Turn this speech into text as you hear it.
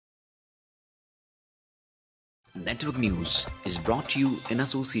Network News is brought to you in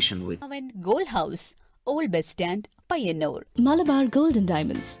association with Gold House, Old Bus Stand, Payyanur. Malabar Gold and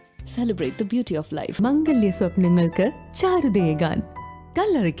Diamonds. Celebrate the beauty of life. Mangalya Swapnangalku Charudegan.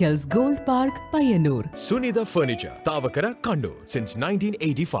 Kallarikals Gold Park, Payyanur. Sunitha Furniture, Tavakara, Kannur since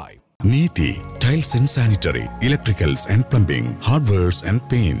 1985. Neeti, Tiles and Sanitary, Electricals and Plumbing, Hardwares and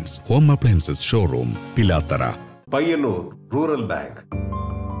Paints, Home Appliances Showroom, Pilatara. Payyanur Rural Bank.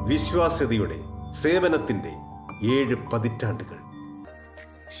 വിശ്വാസ്യതയുടെ സേവനത്തിന്റെ 7 പതിറ്റാണ്ടുകൾ.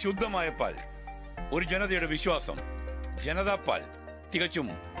 ശുദ്ധമായ പാൽ, ഒരു ജനതയുടെ വിശ്വാസം. ജനതാ പാൽ, തികച്ചും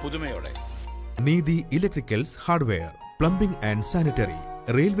പുതുമയോടെ. നീതി electricals hardware, plumbing and sanitary,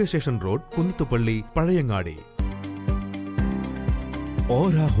 railway station road, Kunnathupally, Pazhayangadi.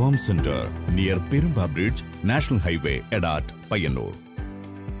 Aura Home Center, near Perumba Bridge, National Highway, Edat, Payyanur.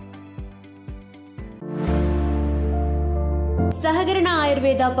 സഹകരണ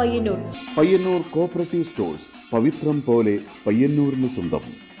ആയുർവേദ പയ്യന്നൂർ. പയ്യന്നൂർ കോഓപ്പറേറ്റീവ് സ്റ്റോഴ്സ്, പവിത്രം പോലെ പയ്യന്നൂരിന് സ്വന്തം.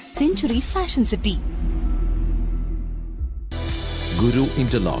 Century Fashion City. Guru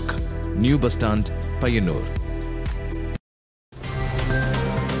Interlock, New Bus Stand, Payyanur.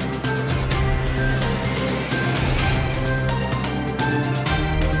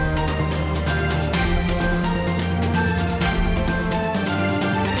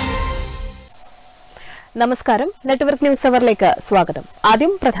 നമസ്കാരം, നെറ്റ്വർക്ക് ന്യൂസ് അവറിലേക്ക് സ്വാഗതം.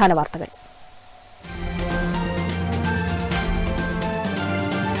 ആദ്യം പ്രധാന വാർത്തകൾ.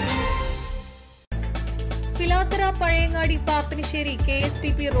 Pilathara Pazhayangadi Pappanassery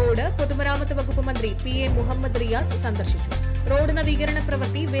KSTP road പൊതുമരാമത്ത് വകുപ്പ് മന്ത്രി PA മുഹമ്മദ് റിയാസ് സന്ദർശിച്ചു. റോഡ് നവീകരണ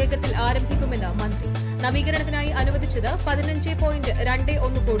പ്രവൃത്തി വേഗത്തിൽ ആരംഭിക്കുമെന്ന് മന്ത്രി. നവീകരണത്തിനായി അനുവദിച്ചത്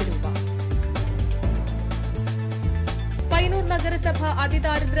 15.21 കോടി രൂപ. പയ്യന്നൂർ നഗരസഭ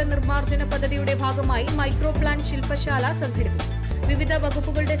അതിദാരിദ്ര്യ നിർമ്മാർജ്ജന പദ്ധതിയുടെ ഭാഗമായി മൈക്രോ പ്ലാൻ ശില്പശാല സംഘടിപ്പിച്ചു. വിവിധ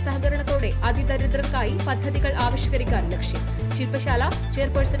വകുപ്പുകളുടെ സഹകരണത്തോടെ അതിദരിദ്രർക്കായി പദ്ധതികൾ ആവിഷ്കരിക്കാൻ ലക്ഷ്യം. ശില്പശാല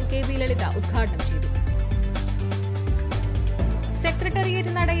ചെയർപേഴ്സൺ KV ലളിത ഉദ്ഘാടനം ചെയ്തു.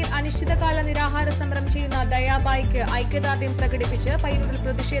 സെക്രട്ടേറിയറ്റ് നടയിൽ അനിശ്ചിതകാല നിരാഹാര സമരം ചെയ്യുന്ന ദയാബായിക്ക് ഐക്യദാർഢ്യം പ്രകടിപ്പിച്ച് പയ്യന്നൂരിൽ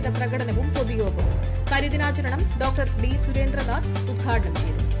പ്രതിഷേധ പ്രകടനവും പൊതുയോഗവും. കരിദിനാചരണം ഡോക്ടർ D. സുരേന്ദ്രനാഥ് ഉദ്ഘാടനം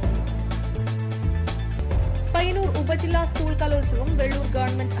ചെയ്തു. പയ്യന്നൂർ ഉപജില്ലാ സ്കൂൾ കലോത്സവം വെള്ളൂർ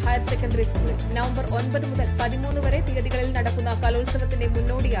ഗവൺമെന്റ് ഹയർ സെക്കൻഡറി സ്കൂളിൽ നവംബർ 9 മുതൽ 13 വരെ തീയതികളിൽ നടക്കുന്ന കലോത്സവത്തിന്റെ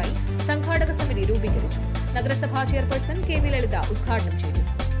മുന്നോടിയായി സംഘാടക സമിതി രൂപീകരിച്ചു. നഗരസഭാ ചെയർപേഴ്സൺ KV ലളിത ഉദ്ഘാടനം ചെയ്തു.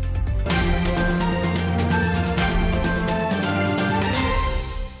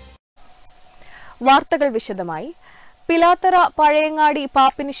 വാർത്തകൾ വിശദമായി. പിലാത്തറ പഴയങ്ങാടി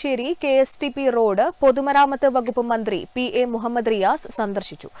പാപ്പിനിശ്ശേരി KSTP റോഡ് പൊതുമരാമത്ത് വകുപ്പ് മന്ത്രി PA മുഹമ്മദ് റിയാസ്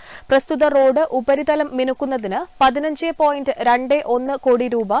സന്ദർശിച്ചു. പ്രസ്തുത റോഡ് ഉപരിതലം മിനുക്കുന്നതിന് 15.21 കോടി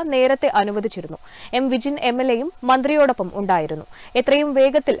രൂപ നേരത്തെ അനുവദിച്ചിരുന്നു. M. വിജിൻ MLAയും മന്ത്രിയോടൊപ്പം ഉണ്ടായിരുന്നു. എത്രയും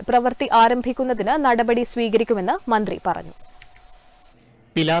വേഗത്തിൽ പ്രവൃത്തി ആരംഭിക്കുന്നതിന് നടപടി സ്വീകരിക്കുമെന്ന് മന്ത്രി പറഞ്ഞു.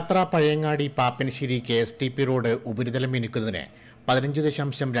 പിലാത്തറ പഴയങ്ങാടി പാപ്പിനിശ്ശേരി KSTP റോഡ് ഉപരിതലം മിനുക്കുന്നതിന്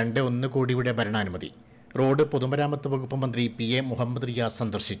 15.21 കോടിയുടെ ഭരണാനുമതി. റോഡ് പൊതുമരാമത്ത് വകുപ്പ് മന്ത്രി PA മുഹമ്മദ് റിയാസ്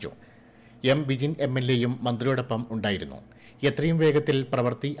സന്ദർശിച്ചു. M. വിജിൻ MLAയും മന്ത്രിയോടൊപ്പം ഉണ്ടായിരുന്നു. എത്രയും വേഗത്തിൽ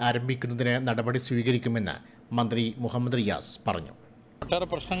പ്രവൃത്തി ആരംഭിക്കുന്നതിന് നടപടി സ്വീകരിക്കുമെന്ന് മന്ത്രി മുഹമ്മദ് റിയാസ് പറഞ്ഞു. ഒട്ടേറെ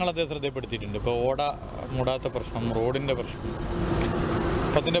പ്രശ്നങ്ങൾ അദ്ദേഹം ശ്രദ്ധപ്പെടുത്തിയിട്ടുണ്ട്. ഇപ്പോൾ ഓട മൂടാത്ത പ്രശ്നം, റോഡിൻ്റെ പ്രശ്നം.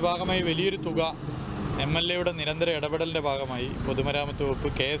 അപ്പോൾ അതിൻ്റെ ഭാഗമായി വലിയൊരു തുക MLAയുടെ നിരന്തര ഇടപെടലിൻ്റെ ഭാഗമായി പൊതുമരാമത്ത്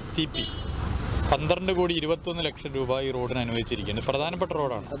വകുപ്പ് KSTP 12.21 കോടി രൂപ ഈ റോഡിന് അനുവദിച്ചിരിക്കുന്നത്. പ്രധാനപ്പെട്ട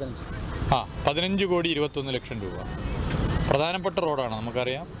റോഡാണ്. 15.21 കോടി രൂപ പ്രധാനപ്പെട്ട റോഡാണ്.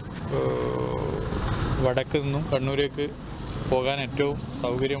 നമുക്കറിയാം, വടക്ക് നിന്നും കണ്ണൂരേക്ക് പോകാൻ ഏറ്റവും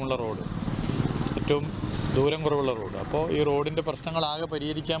സൗകര്യമുള്ള റോഡ്, ഏറ്റവും ദൂരം കുറവുള്ള റോഡ്. അപ്പോൾ ഈ റോഡിൻ്റെ പ്രശ്നങ്ങളാകെ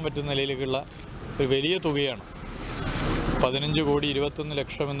പരിഹരിക്കാൻ പറ്റുന്ന നിലയിലേക്കുള്ള ഒരു വലിയ തുകയാണ്. 15.21 കോടി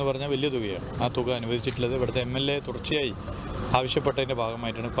എന്ന് പറഞ്ഞാൽ വലിയ തുകയാണ്. ആ തുക അനുവദിച്ചിട്ടുള്ളത് ഇവിടുത്തെ MLA തുടർച്ചയായി ആവശ്യപ്പെട്ടതിൻ്റെ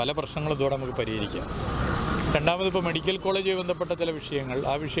ഭാഗമായിട്ടാണ്. പല പ്രശ്നങ്ങളും ഇതോടെ നമുക്ക് പരിഹരിക്കാം. രണ്ടാമത്, ഇപ്പോൾ മെഡിക്കൽ കോളേജുമായി ബന്ധപ്പെട്ട ചില വിഷയങ്ങൾ,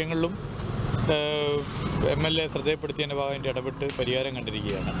 ആ വിഷയങ്ങളിലും MLA ശ്രദ്ധപ്പെടുത്തിയതിൻ്റെ ഭാഗമായിട്ട് ഇടപെട്ട് പരിഹാരം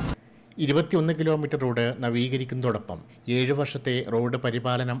കണ്ടിരിക്കുകയാണ്. 21 കിലോമീറ്റർ റോഡ് നവീകരിക്കുന്നതോടൊപ്പം 7 വർഷത്തെ റോഡ്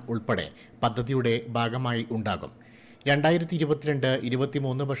പരിപാലനം ഉൾപ്പെടെ പദ്ധതിയുടെ ഭാഗമായി ഉണ്ടാകും.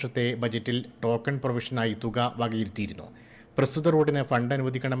 2022-23 വർഷത്തെ ബജറ്റിൽ ടോക്കൺ പ്രൊവിഷനായി തുക വകയിരുത്തിയിരുന്നു. പ്രസ്തുത റോഡിന് ഫണ്ട്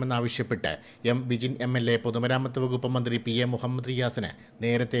അനുവദിക്കണമെന്നാവശ്യപ്പെട്ട് M. വിജിൻ MLA പൊതുമരാമത്ത് വകുപ്പ് മന്ത്രി PA മുഹമ്മദ് റിയാസിന്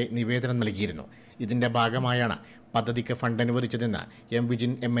നേരത്തെ നിവേദനം നൽകിയിരുന്നു. ഇതിന്റെ ഭാഗമായാണ് പദ്ധതിക്ക് ഫണ്ട് അനുവദിച്ചതെന്ന് M.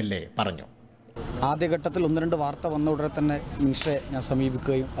 വിജിൻ MLA പറഞ്ഞു. ആദ്യഘട്ടത്തിൽ 1-2 വാർത്ത വന്ന ഉടനെ തന്നെ മിനിസ്റ്ററെ ഞാൻ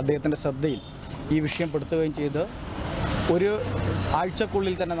സമീപിക്കുകയും അദ്ദേഹത്തിൻ്റെ ശ്രദ്ധയിൽ ഈ വിഷയം പെടുത്തുകയും ചെയ്ത് ഒരു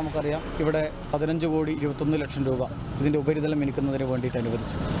ആഴ്ചക്കുള്ളിൽ തന്നെ നമുക്കറിയാം ഇവിടെ 15.21 കോടി രൂപ ഇതിൻ്റെ ഉപരിതലം മിനുക്കുന്നതിന് വേണ്ടിയിട്ട്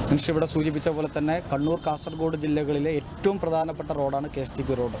അനുവദിച്ചു. മിനിസ്റ്റർ ഇവിടെ സൂചിപ്പിച്ച പോലെ തന്നെ കണ്ണൂർ, കാസർഗോഡ് ജില്ലകളിലെ ഏറ്റവും പ്രധാനപ്പെട്ട റോഡാണ് KSTP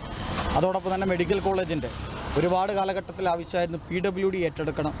റോഡ്. അതോടൊപ്പം തന്നെ മെഡിക്കൽ കോളേജിൻ്റെ ഒരുപാട് കാലഘട്ടത്തിൽ ആവശ്യമായിരുന്നു PWD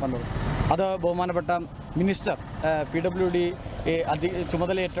ഏറ്റെടുക്കണം വന്നത്. അത് ബഹുമാനപ്പെട്ട മിനിസ്റ്റർ PWD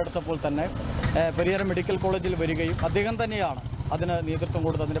ചുമതല ഏറ്റെടുത്തപ്പോൾ തന്നെ പെരിയാർ മെഡിക്കൽ കോളേജിൽ വരികയും അദ്ദേഹം തന്നെയാണ് അതിന് നേതൃത്വം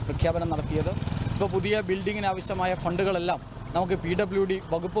കൊടുത്ത് അതിൻ്റെ പ്രഖ്യാപനം നടത്തിയത്. ഇപ്പോൾ പുതിയ ബിൽഡിങ്ങിന് ആവശ്യമായ ഫണ്ടുകളെല്ലാം നമുക്ക് PWD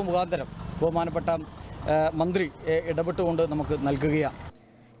വകുപ്പ് മുഖാന്തരം ബഹുമാനപ്പെട്ട മന്ത്രി ഇടപെട്ടുകൊണ്ട് നമുക്ക് നൽകുകയാണ്.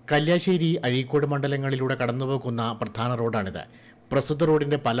 കല്യാശ്ശേരി അഴീക്കോട് മണ്ഡലങ്ങളിലൂടെ കടന്നുപോകുന്ന പ്രധാന റോഡാണിത്. പ്രസ്തുത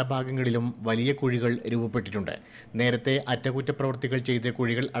റോഡിന്റെ പല ഭാഗങ്ങളിലും വലിയ കുഴികൾ രൂപപ്പെട്ടിട്ടുണ്ട്. നേരത്തെ അറ്റകുറ്റപ്രവൃത്തികൾ ചെയ്ത്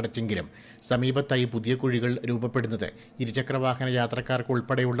കുഴികൾ അടച്ചെങ്കിലും സമീപത്തായി പുതിയ കുഴികൾ രൂപപ്പെടുന്നത് ഇരുചക്രവാഹന യാത്രക്കാർക്ക്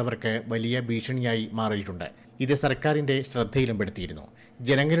ഉൾപ്പെടെയുള്ളവർക്ക് വലിയ ഭീഷണിയായി മാറിയിട്ടുണ്ട്. ഇത് സർക്കാരിന്റെ ശ്രദ്ധയിലും പെടുത്തിയിരുന്നു.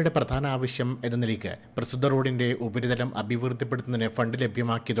 ജനങ്ങളുടെ പ്രധാന ആവശ്യം എന്ന നിലയ്ക്ക് പ്രസ്തുത റോഡിന്റെ ഉപരിതലം അഭിവൃദ്ധിപ്പെടുത്തുന്നതിന് ഫണ്ട്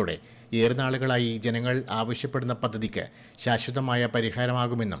ലഭ്യമാക്കിയതോടെ ഏറെ നാളുകളായി ജനങ്ങൾ ആവശ്യപ്പെടുന്ന പദ്ധതിക്ക് ശാശ്വതമായ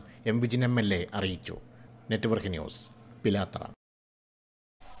പരിഹാരമാകുമെന്നും എം വിജിൻ MLA അറിയിച്ചു. Network news, Pilathara.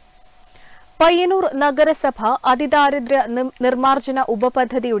 പയ്യന്നൂർ നഗരസഭ അതിദാരിദ്ര്യ നിർമ്മാർജ്ജന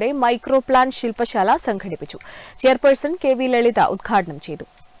ഉപപദ്ധതിയുടെ മൈക്രോ പ്ലാൻ ശില്പശാല സംഘടിപ്പിച്ചു. ചെയർപേഴ്സൺ KV ലളിത ഉദ്ഘാടനം ചെയ്തു.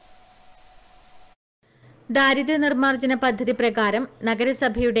 ദാരിദ്ര്യ നിർമ്മാർജ്ജന പദ്ധതി പ്രകാരം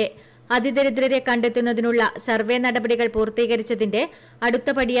നഗരസഭയുടെ അതിദരിദ്രരെ കണ്ടെത്തുന്നതിനുള്ള സർവേ നടപടികൾ പൂർത്തീകരിച്ചതിന്റെ അടുത്ത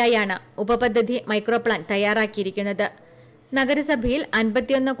പടിയായാണ് ഉപപദ്ധതി മൈക്രോ പ്ലാൻ തയ്യാറാക്കിയിരിക്കുന്നത്. നഗരസഭയിൽ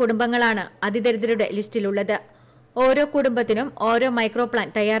 51 കുടുംബങ്ങളാണ് അതിദരിദ്രരുടെ ലിസ്റ്റിലുള്ളത്. ഓരോ കുടുംബത്തിനും ഓരോ മൈക്രോ പ്ലാൻ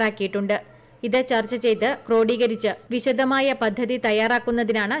തയ്യാറാക്കിയിട്ടുണ്ട്. ഇത് ചർച്ച ചെയ്ത് ക്രോഡീകരിച്ച് വിശദമായ പദ്ധതി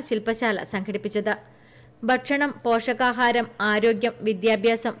തയ്യാറാക്കുന്നതിനാണ് ശില്പശാല സംഘടിപ്പിച്ചത്. ഭക്ഷണം, പോഷകാഹാരം, ആരോഗ്യം,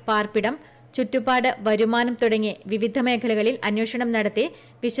 വിദ്യാഭ്യാസം, പാർപ്പിടം, ചുറ്റുപാട്, വരുമാനം തുടങ്ങി വിവിധ മേഖലകളിൽ അന്വേഷണം നടത്തി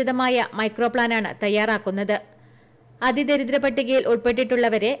വിശദമായ മൈക്രോ പ്ലാനാണ് തയ്യാറാക്കുന്നത്. അതിദരിദ്ര പട്ടികയിൽ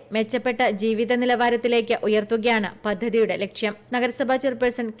ഉൾപ്പെട്ടിട്ടുള്ളവരെ മെച്ചപ്പെട്ട ജീവിത നിലവാരത്തിലേക്ക് ഉയർത്തുകയാണ് പദ്ധതിയുടെ ലക്ഷ്യം. നഗരസഭാ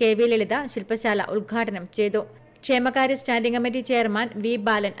ചെയർപേഴ്സൺ KV ലളിത ശില്പശാല ഉദ്ഘാടനം ചെയ്തു. ക്ഷേമകാര്യ സ്റ്റാൻഡിംഗ് കമ്മിറ്റി ചെയർമാൻ V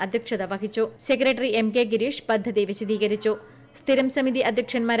ബാലൻ അധ്യക്ഷത വഹിച്ചു. സെക്രട്ടറി MK ഗിരീഷ് പദ്ധതി വിശദീകരിച്ചു. സ്ഥിരം സമിതി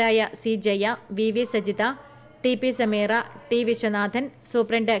അധ്യക്ഷന്മാരായ C Jaya, VV Sajitha, TP Sameera, T Viswanathan,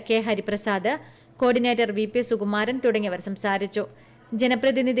 superintendent K Hariprasad, coordinator VP Sukumaran തുടങ്ങിയവർ സംസാരിച്ചു.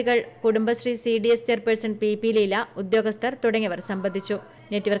 ജനപ്രതിനിധികൾ, Kudumbashree CDS chairperson PP Leela, ഉദ്യോഗസ്ഥർ തുടങ്ങിയവർ സംബന്ധിച്ചു.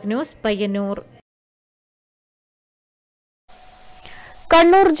 Network news, Payyanur.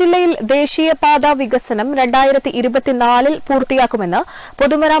 കണ്ണൂർ ജില്ലയിൽ ദേശീയപാത വികസനം 2024 പൂർത്തിയാക്കുമെന്ന്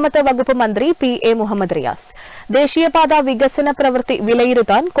പൊതുമരാമത്ത് വകുപ്പ് മന്ത്രി PA മുഹമ്മദ് റിയാസ്. ദേശീയപാത വികസന പ്രവൃത്തി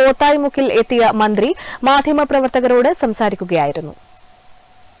വിലയിരുത്താൻ കോട്ടായ്മുക്കിൽ എത്തിയ മന്ത്രി മാധ്യമപ്രവർത്തകരോട് സംസാരിക്കുകയായിരുന്നു.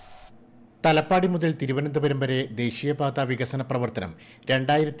 തലപ്പാടി മുതൽ തിരുവനന്തപുരം വരെ ദേശീയപാത വികസന പ്രവർത്തനം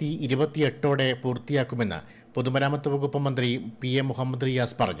 2028 പൂർത്തിയാക്കുമെന്ന് പൊതുമരാമത്ത് വകുപ്പ് മന്ത്രി PA മുഹമ്മദ്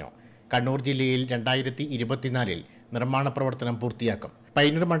റിയാസ് പറഞ്ഞു. കണ്ണൂർ ജില്ലയിൽ 2024 നിർമ്മാണ പ്രവർത്തനം പൂർത്തിയാക്കും.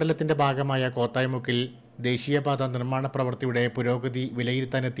 പയ്യന്നൂർ മണ്ഡലത്തിന്റെ ഭാഗമായ കോത്തായ്മുക്കിൽ ദേശീയപാത നിർമ്മാണ പ്രവൃത്തിയുടെ പുരോഗതി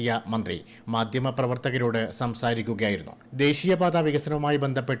വിലയിരുത്താനെത്തിയ മന്ത്രി മാധ്യമപ്രവർത്തകരോട് സംസാരിക്കുകയായിരുന്നു. ദേശീയപാത വികസനവുമായി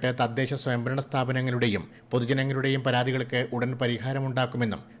ബന്ധപ്പെട്ട് തദ്ദേശ സ്വയംഭരണ സ്ഥാപനങ്ങളുടെയും പൊതുജനങ്ങളുടെയും പരാതികൾക്ക് ഉടൻ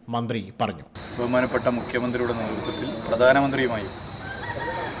പരിഹാരമുണ്ടാക്കുമെന്നും മന്ത്രി പറഞ്ഞു. ബഹുമാനപ്പെട്ട മുഖ്യമന്ത്രിയുടെ നേതൃത്വത്തിൽ പ്രധാനമന്ത്രിയുമായും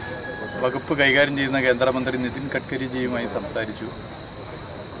വകുപ്പ് കൈകാര്യം ചെയ്യുന്ന കേന്ദ്രമന്ത്രി നിതിൻ ഗഡ്കരിജിയുമായി സംസാരിച്ചു.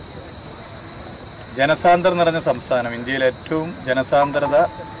 ജനസാന്ദ്രത നിറഞ്ഞ സംസ്ഥാനം, ഇന്ത്യയിലെ ഏറ്റവും ജനസാന്ദ്രത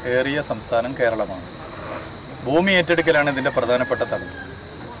ഏറിയ സംസ്ഥാനം കേരളമാണ്. ഭൂമി ഏറ്റെടുക്കലാണ് ഇതിൻ്റെ പ്രധാനപ്പെട്ട തടസ്സം.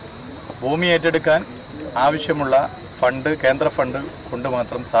 ഭൂമി ഏറ്റെടുക്കാൻ ആവശ്യമുള്ള ഫണ്ട് കേന്ദ്ര ഫണ്ട് കൊണ്ട്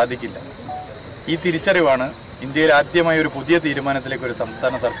മാത്രം സാധിക്കില്ല. ഈ തിരിച്ചറിവാണ് ഇന്ത്യയിൽ ആദ്യമായി ഒരു പുതിയ തീരുമാനത്തിലേക്ക് ഒരു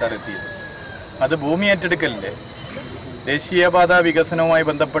സംസ്ഥാന സർക്കാർ എത്തിയത്. അത് ഭൂമി ഏറ്റെടുക്കലിൻ്റെ ദേശീയപാത വികസനവുമായി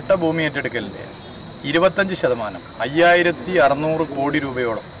ബന്ധപ്പെട്ട ഭൂമി ഏറ്റെടുക്കലിൻ്റെ 25% 5600 കോടി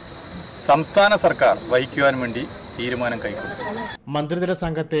രൂപയോളം സംസ്ഥാന സർക്കാർ വഹിക്കുവാൻ വേണ്ടി തീരുമാനം കൈക്കൊണ്ടു. മന്ത്രിതല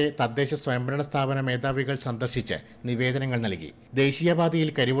സംഘത്തെ തദ്ദേശ സ്വയംഭരണ സ്ഥാപന മേധാവികൾ സന്ദർശിച്ച് നിവേദനങ്ങൾ നൽകി.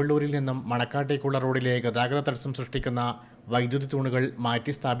 ദേശീയപാതയിൽ കരിവള്ളൂരിൽ നിന്നും മണക്കാട്ടേക്കുള്ള റോഡിലെ ഗതാഗത തടസ്സം സൃഷ്ടിക്കുന്ന വൈദ്യുതി തൂണുകൾ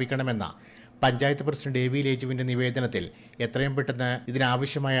മാറ്റി സ്ഥാപിക്കണമെന്ന പഞ്ചായത്ത് പ്രസിഡന്റ് AV ലേജുവിന്റെ നിവേദനത്തിൽ എത്രയും പെട്ടെന്ന്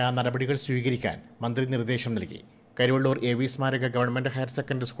ഇതിനാവശ്യമായ നടപടികൾ സ്വീകരിക്കാൻ മന്ത്രി നിർദ്ദേശം നൽകി. കരുവള്ളൂർ AV സ്മാരക ഗവൺമെന്റ് ഹയർ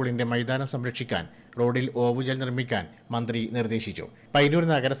സെക്കൻഡറി സ്കൂളിന്റെ മൈതാനം സംരക്ഷിക്കാൻ റോഡിൽ ഓവുചാൽ നിർമ്മിക്കാൻ മന്ത്രി നിർദ്ദേശിച്ചു. പയ്യന്നൂർ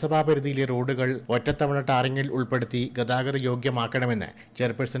നഗരസഭാ പരിധിയിലെ റോഡുകൾ ഒറ്റത്തവണ ടാറിങ്ങിൽ ഉൾപ്പെടുത്തി ഗതാഗത യോഗ്യമാക്കണമെന്ന്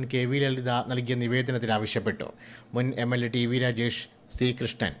ചെയർപേഴ്സൺ KV ലളിത നൽകിയ നിവേദനത്തിൽ ആവശ്യപ്പെട്ടു. മുൻ MLA TV Rajesh, C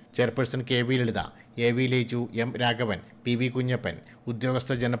Krishnan, chairperson KV ലളിത, AV Leju, M Raghavan, PV Kunjappan,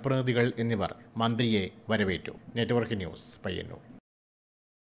 ഉദ്യോഗസ്ഥ ജനപ്രതിനിധികൾ എന്നിവർ മന്ത്രിയെ വരവേറ്റു. Network news, Payyanur.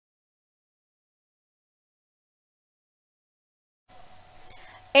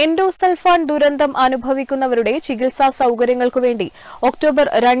 എൻഡോസൾഫാൻ ദുരന്തം അനുഭവിക്കുന്നവരുടെ ചികിത്സാ സൌകര്യങ്ങൾക്കു വേണ്ടി ഒക്ടോബർ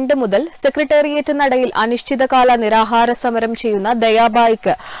 2 മുതൽ സെക്രട്ടേറിയറ്റ് നടയിൽ അനിശ്ചിതകാല നിരാഹാര സമരം ചെയ്യുന്ന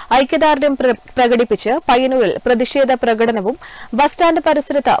ദയാബായിക്ക് ഐക്യദാർഢ്യം പ്രകടിപ്പിച്ച് പയ്യന്നൂരിൽ പ്രതിഷേധ പ്രകടനവും ബസ് സ്റ്റാൻഡ്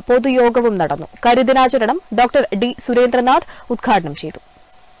പരിസരത്ത് പൊതുയോഗവും നടന്നു. കരിദിനാചരണം ഡോക്ടർ ഡി സുരേന്ദ്രനാഥ് ഉദ്ഘാടനം ചെയ്തു.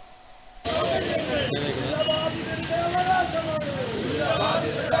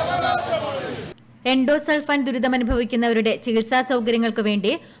 എൻഡോസൾഫാൻ ദുരിതമനുഭവിക്കുന്നവരുടെ ചികിത്സാ സൌകര്യങ്ങൾക്കു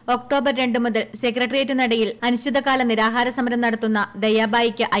വേണ്ടി ഒക്ടോബർ 2 മുതൽ സെക്രട്ടേറിയറ്റ് നടയിൽ അനിശ്ചിതകാല നിരാഹാര സമരം നടത്തുന്ന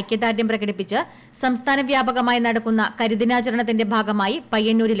ദയാബായിക്ക് ഐക്യദാർഢ്യം പ്രകടിപ്പിച്ച് സംസ്ഥാന വ്യാപകമായി നടക്കുന്ന കരിദിനാചരണത്തിന്റെ ഭാഗമായി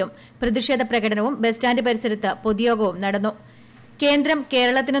പയ്യന്നൂരിലും പ്രതിഷേധ പ്രകടനവും ബസ് സ്റ്റാൻഡ് പരിസരത്ത് പൊതുയോഗവും നടന്നു. കേന്ദ്രം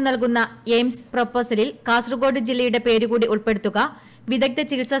കേരളത്തിനു നൽകുന്ന എയിംസ് പ്രൊപ്പോസലിൽ കാസർഗോഡ് ജില്ലയുടെ പേരുകൂടി ഉൾപ്പെടുത്തുക, വിദഗ്ധ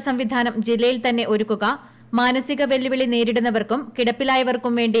ചികിത്സാ സംവിധാനം ജില്ലയിൽ തന്നെ ഒരുക്കുക, മാനസിക വെല്ലുവിളി നേരിടുന്നവർക്കും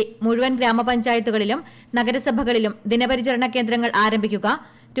കിടപ്പിലായവർക്കും വേണ്ടി മുഴുവൻ ഗ്രാമപഞ്ചായത്തുകളിലും നഗരസഭകളിലും ദിനപരിചരണ കേന്ദ്രങ്ങൾ ആരംഭിക്കുക,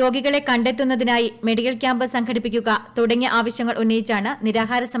 രോഗികളെ കണ്ടെത്തുന്നതിനായി മെഡിക്കൽ ക്യാമ്പ് സംഘടിപ്പിക്കുക തുടങ്ങിയ ആവശ്യങ്ങൾ ഉന്നയിച്ചാണ്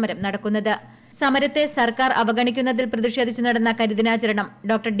നിരാഹാര സമരം നടക്കുന്നത്. സമരത്തെ സർക്കാർ അവഗണിക്കുന്നതിൽ പ്രതിഷേധിച്ചു നടന്ന കരിദിനാചരണം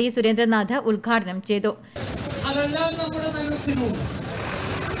ഡോക്ടർ ഡി സുരേന്ദ്രനാഥ് ഉദ്ഘാടനം ചെയ്തു. അതെല്ലാം നമ്മുടെ മനസ്സിലും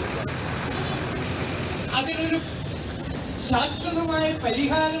അതിനൊരു ശാശ്വതമായ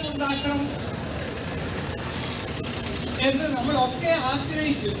പരിഹാരം ഉണ്ടാക്കണം എന്ന് നമ്മളൊക്കെ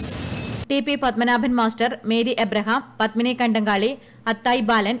ആഗ്രഹിക്കുന്നു. T P Padmanabhan master, Mary Abraham, Padmini Kandankali, അത്തായി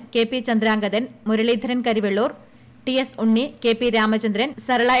ബാലൻ, K P Chandrangadhan, Muraleedharan Karivellur, T S ഉണ്ണി, K P Ramachandran,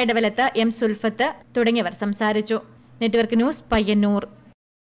 Sarala ഇടവലത്ത്, M Sulfath തുടങ്ങിയവർ സംസാരിച്ചു. Network news, Payyanur.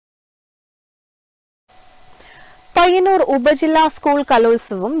 പയ്യന്നൂർ ഉപജില്ലാ സ്കൂൾ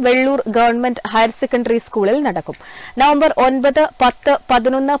കലോത്സവം വെള്ളൂർ ഗവൺമെന്റ് ഹയർ സെക്കൻഡറി സ്കൂളിൽ നടക്കും. നവംബർ 9, 10,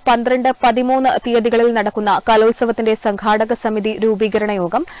 11, 12, 13 തീയതികളിൽ നടക്കുന്ന കലോത്സവത്തിന്റെ സംഘാടക സമിതി രൂപീകരണ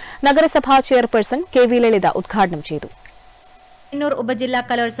യോഗം നഗരസഭാ ചെയർപേഴ്സൺ കെ വി ലളിത ഉദ്ഘാടനം ചെയ്തു. പയ്യന്നൂർ ഉപജില്ലാ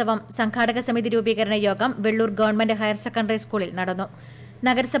കലോത്സവം സംഘാടക സമിതി രൂപീകരണ യോഗം വെള്ളൂർ ഗവൺമെന്റ് ഹയർ സെക്കൻഡറി സ്കൂളിൽ നടന്നു.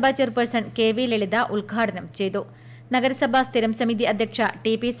 നഗരസഭാ ചെയർപേഴ്സൺ കെ വി ലളിത ഉദ്ഘാടനം ചെയ്തു. നഗരസഭാ സ്ഥിരം സമിതി അധ്യക്ഷ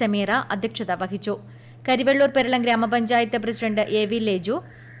ടി പി സമീറ അധ്യക്ഷത വഹിച്ചു. കരിവെള്ളൂർ പെരളം ഗ്രാമപഞ്ചായത്ത് പ്രസിഡന്റ് എ വി ലേജു,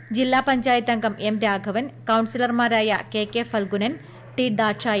 ജില്ലാ പഞ്ചായത്ത് അംഗം M Raghavan, കൌൺസിലർമാരായ K K Phalgunan, T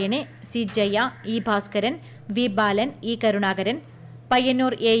Dakshayani, C Jaya, E Bhaskaran, V Balan, E Karunakaran,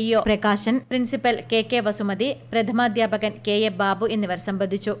 Payyanur AEO Prakashan, principal K K Vasumathi, പ്രഥമാധ്യാപകൻ K A Babu എന്നിവർ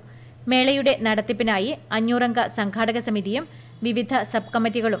സംബന്ധിച്ചു. മേളയുടെ നടത്തിപ്പിനായി 500 അംഗ സംഘാടക സമിതിയും വിവിധ സബ്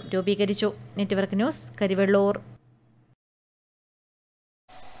കമ്മിറ്റികളും രൂപീകരിച്ചു. Network news, Karivellur.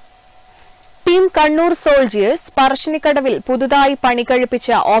 Team Kannur soldiers പറശ്ശിനിക്കടവിൽ പുതുതായി പണികഴിപ്പിച്ച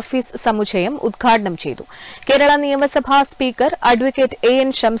ഓഫീസ് സമുച്ചയം ഉദ്ഘാടനം ചെയ്തു. കേരള നിയമസഭാ speaker advocate A N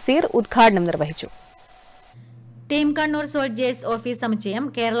Shamseer ഉദ്ഘാടനം നിർവഹിച്ചു. ടീം കണ്ണൂർ സോൾജിയേഴ്സ് ഓഫീസ് സമുച്ചയം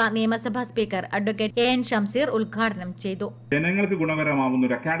കേരള നിയമസഭാ speaker advocate A N Shamseer ഉദ്ഘാടനം ചെയ്തു. ജനങ്ങൾക്ക് ഗുണകരമാവുന്ന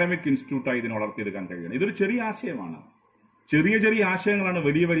ഒരു അക്കാഡമിക് ഇൻസ്റ്റിറ്റ്യൂട്ടായി ഇതിനെ വളർത്തിയെടുക്കാൻ കഴിയണം. ഇതൊരു ചെറിയ ആശയമാണ്. ചെറിയ ചെറിയ ആശയങ്ങളാണ്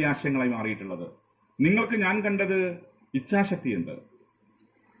വലിയ വലിയ ആശയങ്ങളായി മാറിയിട്ടുള്ളത്. നിങ്ങൾക്ക് ഞാൻ കണ്ടത് ഇച്ഛാശക്തിയുണ്ട്,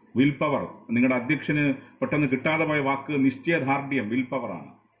 വിൽ പവർ. നിങ്ങളുടെ അധ്യക്ഷന് പെട്ടെന്ന് കിട്ടാതെ പോയ വാക്ക് നിശ്ചയദാർഢ്യം, വിൽ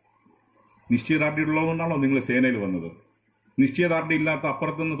പവറാണ്. നിശ്ചയദാർഢ്യം ഉള്ളതുകൊണ്ടാണോ നിങ്ങൾ സേനയിൽ വന്നത്? നിശ്ചയദാർഢ്യം ഇല്ലാത്ത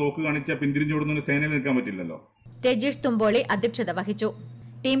അപ്പുറത്തുനിന്ന് തോക്ക് കാണിച്ച പിന്തിരിഞ്ഞോടുന്ന സേനയിൽ നിൽക്കാൻ പറ്റില്ലല്ലോ. രജീഷ് തുമ്പോളി അധ്യക്ഷത വഹിച്ചു.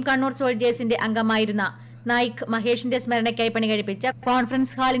 ടീം കണ്ണൂർ സോൾജിയേഴ്സിന്റെ അംഗമായിരുന്ന നായിക് മഹേഷിന്റെ സ്മരണയ്ക്കായി പണികഴിപ്പിച്ച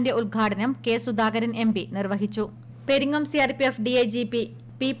കോൺഫറൻസ് ഹാളിന്റെ ഉദ്ഘാടനം കെ സുധാകരൻ എം പി നിർവഹിച്ചു. Peringam CRPF DIGP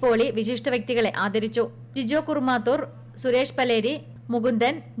P poly വിശിഷ്ട വ്യക്തികളെ ആദരിച്ചു. ജിജോ കുറുമാത്തൂർ, സുരേഷ് പലേരി,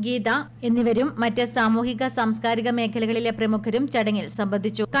 മുകുന്ദൻ, ഗീത എന്നിവരും മറ്റ് സാമൂഹിക സാംസ്കാരിക മേഖലകളിലെ പ്രമുഖരും ചടങ്ങിൽ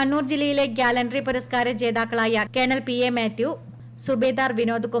സംബന്ധിച്ചു. കണ്ണൂർ ജില്ലയിലെ ഗാലൻട്രി പുരസ്കാര ജേതാക്കളായ കേണൽ PA മാത്യു, സുബേദാർ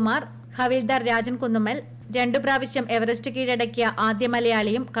വിനോദ് കുമാർ, ഹവിൽദാർ രാജൻ കുന്നുമ്മൽ, 2 പ്രാവശ്യം എവറസ്റ്റ് കീഴടക്കിയ ആദ്യ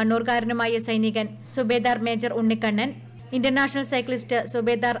മലയാളിയും കണ്ണൂർക്കാരനുമായ സൈനികൻ Subedar major Unnikkannan, international cyclist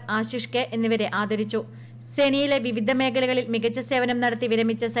Subedar Ashish K എന്നിവരെ ആദരിച്ചു. സേനയിലെ വിവിധ മേഖലകളിൽ മികച്ച സേവനം നടത്തി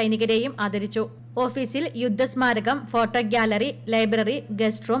വിരമിച്ച സൈനികരെയും ആദരിച്ചു. ഓഫീസിൽ യുദ്ധസ്മാരകം, photo gallery, library,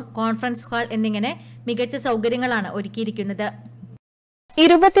 guest room, conference hall എന്നിങ്ങനെ മികച്ച സൌകര്യങ്ങളാണ് ഒരുക്കിയിരിക്കുന്നത്.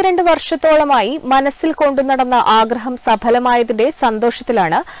 22 വർഷത്തോളമായി മനസ്സിൽ കൊണ്ടുനടന്ന ആഗ്രഹം സഫലമായതിന്റെ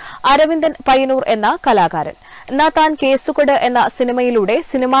സന്തോഷത്തിലാണ് അരവിന്ദൻ പയ്യന്നൂർ എന്ന കലാകാരൻ. നാത്താൻ കേസുകൊട് എന്ന സിനിമയിലൂടെ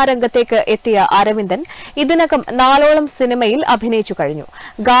സിനിമാ രംഗത്തേക്ക് എത്തിയ അരവിന്ദൻ ഇതിനകം 4ഓളം സിനിമയിൽ അഭിനയിച്ചു കഴിഞ്ഞു.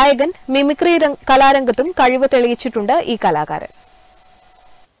 ഗായകൻ, മിമിക്രി കലാരംഗത്തും കഴിവ് തെളിയിച്ചിട്ടുണ്ട് ഈ കലാകാരൻ.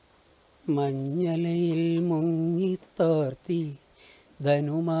 മഞ്ഞലയിൽ മുങ്ങിത്തോർത്തി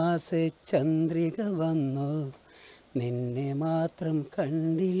ധനുമാസ ചന്ദ്രിക വന്നു, നിന്നെ മാത്രം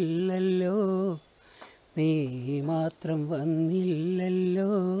കണ്ടില്ലല്ലോ, നീ മാത്രം വന്നില്ലല്ലോ,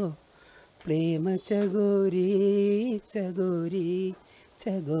 പ്രേമ ചകോരി ചകോരി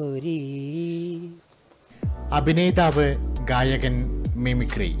ചകോരി. അഭിനേതാവ്, ഗായകൻ,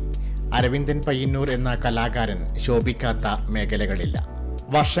 മിമിക്രി. അരവിന്ദൻ പയ്യന്നൂർ എന്ന കലാകാരൻ ശോഭിക്കാത്ത മേഖലകളില്ല.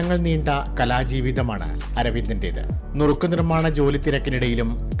 വർഷങ്ങൾ നീണ്ട കലാജീവിതമാണ് അരവിന്ദൻ്റേത്. നുറുക്കു നിർമ്മാണ ജോലി തിരക്കിനിടയിലും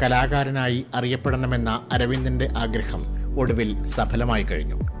കലാകാരനായി അറിയപ്പെടണമെന്ന അരവിന്ദന്റെ ആഗ്രഹം ഒടുവിൽ സഫലമായി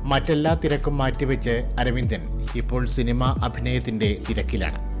കഴിഞ്ഞു. മറ്റെല്ലാ തിരക്കും മാറ്റിവെച്ച് അരവിന്ദൻ ഇപ്പോൾ സിനിമ അഭിനയത്തിന്റെ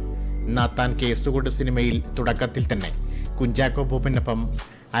തിരക്കിലാണ്. നാത്താൻ കേസുകൊണ്ട് സിനിമയിൽ തുടക്കത്തിൽ തന്നെ കുഞ്ചാക്കോ ബോബനൊപ്പം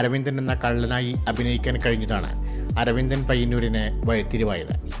അരവിന്ദൻ എന്ന കള്ളനായി അഭിനയിക്കാൻ കഴിഞ്ഞതാണ് അരവിന്ദൻ പയ്യന്നൂരിന്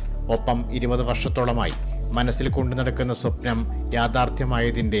വഴിത്തിരിവായത്. ഒപ്പം 20 വർഷത്തോളമായി മനസ്സിൽ കൊണ്ടു നടക്കുന്ന സ്വപ്നം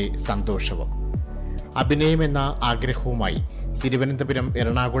യാഥാർത്ഥ്യമായതിൻ്റെ സന്തോഷവും. അഭിനയമെന്ന ആഗ്രഹവുമായി തിരുവനന്തപുരം,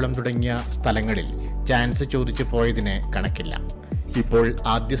 എറണാകുളം തുടങ്ങിയ സ്ഥലങ്ങളിൽ ചാൻസ് ചോദിച്ചു പോയതിന് കണക്കില്ല. ഇപ്പോൾ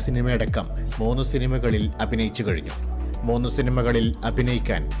ആദ്യ സിനിമയടക്കം 3 സിനിമകളിൽ അഭിനയിച്ചു കഴിഞ്ഞു. 3 സിനിമകളിൽ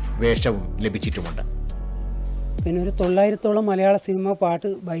അഭിനയിക്കാൻ വേഷവും ലഭിച്ചിട്ടുമുണ്ട്. പിന്നെ ഒരു 900ഓളം മലയാള സിനിമ പാട്ട്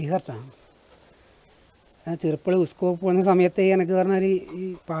ബൈഹാർട്ടാണ്. ചെറുപ്പത്തിൽ സ്കൂളിൽ പോകുന്ന സമയത്ത് എനിക്ക് പറഞ്ഞാൽ ഈ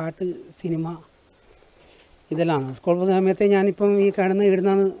പാട്ട്, സിനിമ ഇതെല്ലാം സ്കൂളിൽ പോകുന്ന സമയത്ത് ഞാനിപ്പം ഈ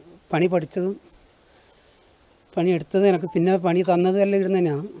ഇടുന്നാണ് പണി പഠിച്ചതും പണിയെടുത്തതും. എനിക്ക് പിന്നെ പണി തന്നതും എല്ലാം ഇടുന്ന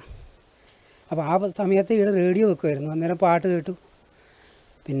തന്നെയാണ്. അപ്പോൾ ആ സമയത്ത് ഇവിടെ റേഡിയോ വെക്കുമായിരുന്നു. അന്നേരം പാട്ട് കേട്ടു.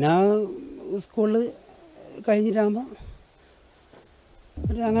 പിന്നെ സ്കൂളിൽ കഴിഞ്ഞിട്ടാകുമ്പോൾ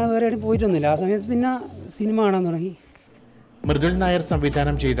അങ്ങനെ വേറെ എവിടെയും പോയിട്ടൊന്നുമില്ല. ആ സമയത്ത് പിന്നെ സിനിമ കാണാൻ തുടങ്ങി. മൃദുൽ നായർ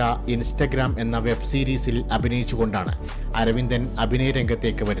സംവിധാനം ചെയ്ത ഇൻസ്റ്റഗ്രാം എന്ന വെബ് സീരീസിൽ അഭിനയിച്ചുകൊണ്ടാണ് അരവിന്ദൻ അഭിനയ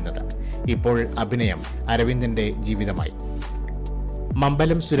രംഗത്തേക്ക് വരുന്നത്. ഇപ്പോൾ അഭിനയം അരവിന്ദന്റെ ജീവിതമായി.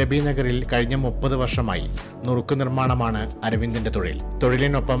 മമ്പലം സുരഭി നഗറിൽ കഴിഞ്ഞ 30 വർഷമായി നുറുക്കു നിർമ്മാണമാണ് അരവിന്ദന്റെ തൊഴിൽ.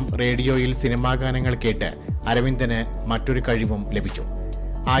 തൊഴിലിനൊപ്പം റേഡിയോയിൽ സിനിമാ ഗാനങ്ങൾ കേട്ട് അരവിന്ദന് മറ്റൊരു കഴിവും ലഭിച്ചു.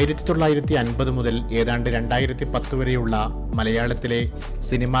 1950 മുതൽ ഏതാണ്ട് 2010 വരെയുള്ള മലയാളത്തിലെ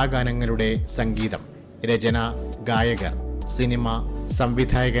സിനിമാ ഗാനങ്ങളുടെ സംഗീതം, രചന, ഗായകർ, സിനിമ,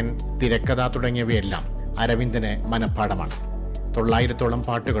 സംവിധായകൻ, തിരക്കഥ തുടങ്ങിയവയെല്ലാം അരവിന്ദന് മനഃപ്പാഠമാണ്. 900ഓളം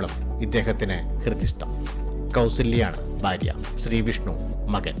പാട്ടുകളും ഇദ്ദേഹത്തിന് ഹൃദിസ്ഥം. കൗസല്യാണ് ഭാര്യ, ശ്രീവിഷ്ണു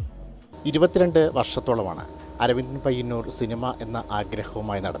മകൻ. 22 വർഷത്തോളമാണ് അരവിന്ദൻ പയ്യന്നൂർ സിനിമ എന്ന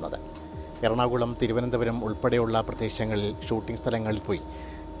ആഗ്രഹവുമായി നടന്നത്. എറണാകുളം, തിരുവനന്തപുരം ഉൾപ്പെടെയുള്ള പ്രദേശങ്ങളിൽ ഷൂട്ടിംഗ് സ്ഥലങ്ങളിൽ പോയി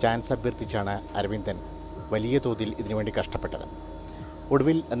ചാൻസ് അഭ്യർത്ഥിച്ചാണ് അരവിന്ദൻ വലിയ തോതിൽ ഇതിനുവേണ്ടി കഷ്ടപ്പെട്ടത്.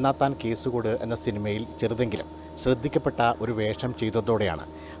 ഒടുവിൽ എന്നാത്താൻ കേസുകൂട് എന്ന സിനിമയിൽ ചെറുതെങ്കിലും ശ്രദ്ധിക്കപ്പെട്ട ഒരു വേഷം ചെയ്തതോടെയാണ്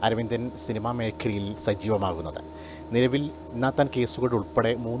അരവിന്ദൻ സിനിമാ മേഖലയിൽ സജീവമാകുന്നത്. നിലവിൽ എന്നാത്താൻ കേസുകൂട്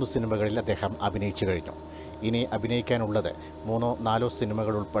ഉൾപ്പെടെ 3 സിനിമകളിൽ അദ്ദേഹം അഭിനയിച്ചു കഴിഞ്ഞു. ഇനി അഭിനയിക്കാനുള്ളത് 3-4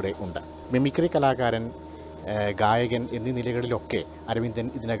 സിനിമകൾ ഉൾപ്പെടെ ഉണ്ട്. മിമിക്രി കലാകാരൻ, ഗായകൻ എന്നീ നിലകളിലൊക്കെ അരവിന്ദൻ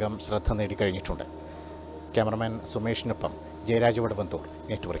ഇതിനകം ശ്രദ്ധ നേടിക്കഴിഞ്ഞിട്ടുണ്ട്. Cameraman സുമേഷിനൊപ്പം Jayaraj Vadavanthur,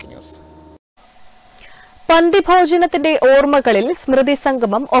 network news. പന്തിഭോജനത്തിന്റെ ഓർമ്മകളിൽ സ്മൃതി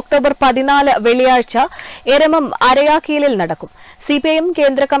സംഗമം ഒക്ടോബർ 14 വെള്ളിയാഴ്ച എരമം അരയാക്കീലിൽ നടക്കും. സിപിഐഎം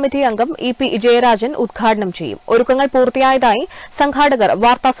കേന്ദ്ര കമ്മിറ്റി അംഗം ഇ.പി. ജയരാജൻ ഉദ്ഘാടനം ചെയ്യും. ഒരുക്കങ്ങൾ പൂർത്തിയായതായി സംഘാടകർ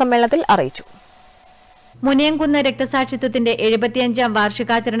വാർത്താസമ്മേളനത്തിൽ അറിയിച്ചു. മുനിയംകുന്ന് രക്തസാക്ഷിത്വത്തിന്റെ 75ാം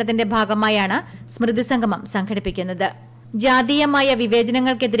വാർഷികാചരണത്തിന്റെ ഭാഗമായാണ് സ്മൃതി സംഗമം സംഘടിപ്പിക്കുന്നത്. ജാതീയമായ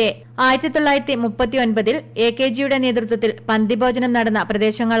വിവേചനങ്ങൾക്കെതിരെ 1939 AKGയുടെ നേതൃത്വത്തിൽ പന്തിഭോജനം നടന്ന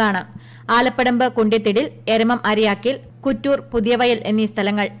പ്രദേശങ്ങളാണ് ആലപ്പടമ്പ്, കുണ്ടിത്തിടിൽ, എരമം അരയാക്കിൽ, കുറ്റൂർ, പുതിയവയൽ എന്നീ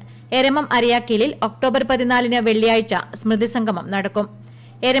സ്ഥലങ്ങൾ. എരമം അരയാക്കിലിൽ ഒക്ടോബർ 14 വെള്ളിയാഴ്ച സ്മൃതി സംഗമം നടക്കും.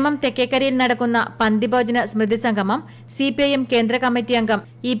 എരമം തെക്കേക്കരയിൽ നടക്കുന്ന പന്തിഭോജന സ്മൃതി സംഗമം സിപിഐഎം കേന്ദ്ര കമ്മിറ്റി അംഗം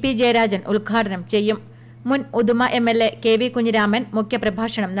ഇ.പി. ജയരാജൻ ഉദ്ഘാടനം ചെയ്യും. മുൻ ഉദുമ MLA KV കുഞ്ഞിരാമൻ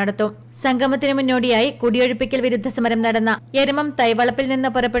മുഖ്യപ്രഭാഷണം നടത്തും. സംഗമത്തിന് മുന്നോടിയായി കുടിയൊഴിപ്പിക്കൽ വിരുദ്ധ സമരം നടന്ന എരമം തൈവളപ്പിൽ നിന്ന്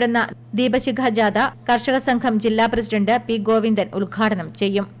പുറപ്പെടുന്ന ദീപശിഖ ജാഥ കർഷക സംഘം ജില്ലാ പ്രസിഡന്റ് പി. ഗോവിന്ദൻ ഉദ്ഘാടനം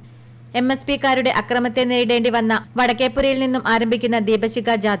ചെയ്യും. MSPക്കാരുടെ അക്രമത്തെ നേരിടേണ്ടി വന്ന വടക്കേപ്പുരയിൽ നിന്നും ആരംഭിക്കുന്ന ദീപശിഖ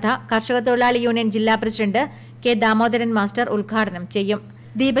ജാഥ കർഷക തൊഴിലാളി യൂണിയൻ ജില്ലാ പ്രസിഡന്റ് കെ. ദാമോദരൻ മാസ്റ്റർ ഉദ്ഘാടനം ചെയ്യും.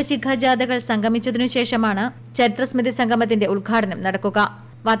 ദീപശിഖ ജാഥകൾ സംഗമിച്ചതിനുശേഷമാണ് ചരിത്രസ്മൃതി സംഗമത്തിന്റെ ഉദ്ഘാടനം നടക്കുക.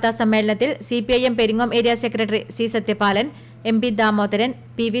 വാർത്താസമ്മേളനത്തിൽ CPIM Peringome area secretary C. Sathyapalan, MP Damodaran,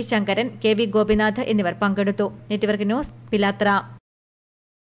 PV Sankaran, KV Gopinath എന്നിവർ പങ്കെടുത്തു. നെറ്റ്വർക്ക് ന്യൂസ്, പിലാത്ര.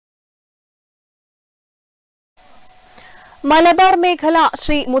 മലബാർ മേഖല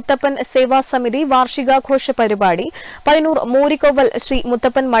ശ്രീ മുത്തപ്പൻ സേവാ സമിതി വാർഷികാഘോഷ പരിപാടി പയ്യന്നൂർ മൂരിക്കൊവ്വൽ ശ്രീ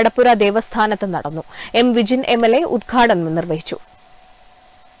മുത്തപ്പൻ മടപ്പുര ദേവസ്ഥാനത്ത് നടന്നു. M. വിജിൻ MLA ഉദ്ഘാടനം നിർവഹിച്ചു.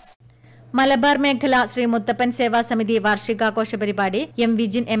 മലബാർ മേഖല ശ്രീ മുത്തപ്പൻ സേവാ സമിതി വാർഷികാഘോഷ പരിപാടി M.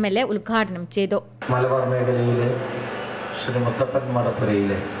 വിജിൻ MLA ഉദ്ഘാടനം ചെയ്തു. മലബാർ മേഖലയിലെ ശ്രീ മുത്തപ്പൻ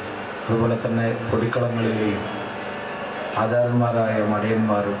മടപ്പുരയിലെ അതുപോലെ തന്നെ പൊടിക്കളങ്ങളിലെയും ആചാര്യന്മാരായ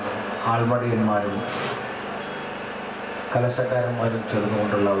മടിയന്മാരും ആൾമടിയന്മാരും കലശക്കാരന്മാരും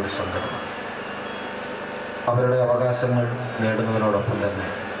ചേർന്നുകൊണ്ടുള്ള ഒരു സംഘടന അവരുടെ അവകാശങ്ങൾ നേടുന്നതിനോടൊപ്പം തന്നെ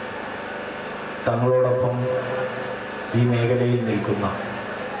തങ്ങളോടൊപ്പം ഈ മേഖലയിൽ നിൽക്കുന്ന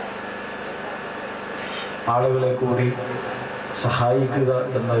ആളുകളെ കൂടി സഹായിക്കുക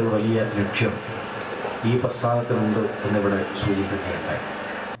എന്നൊരു വലിയ ലക്ഷ്യം ഈ പ്രസ്ഥാനത്തിനുണ്ട് എന്നിവിടെ സൂചിപ്പിക്കുകയുണ്ടായി.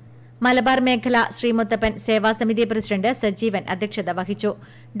 മലബാർ മേഖല ശ്രീമുത്തപ്പൻ സേവാസമിതി പ്രസിഡന്റ് സജീവൻ അധ്യക്ഷത വഹിച്ചു.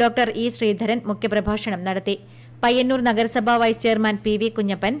 ഡോക്ടർ ഇ ശ്രീധരൻ മുഖ്യപ്രഭാഷണം നടത്തി. പയ്യന്നൂർ നഗരസഭാ vice chairman PV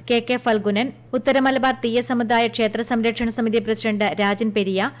Kunjappan, KK Phalgunan, ഉത്തര മലബാർ തീയ സമുദായ ക്ഷേത്ര സംരക്ഷണ സമിതി പ്രസിഡന്റ് രാജൻ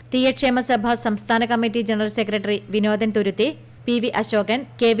പെരിയ, തീയക്ഷേമ സഭ സംസ്ഥാന committee general secretary Vinodan Thuruthy, PV Ashokan,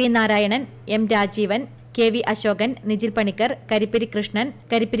 KV Narayanan, M Rajeevan, KV Ashokan, Nijil Panicker, കരിപ്പിരി Krishnan,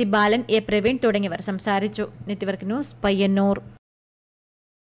 കരിപ്പിരി Balan, A Praveen തുടങ്ങിയവർ സംസാരിച്ചു. Network news, Payyanur.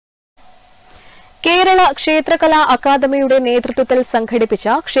 കേരള ക്ഷേത്രകലാ അക്കാദമിയുടെ നേതൃത്വത്തിൽ സംഘടിപ്പിച്ച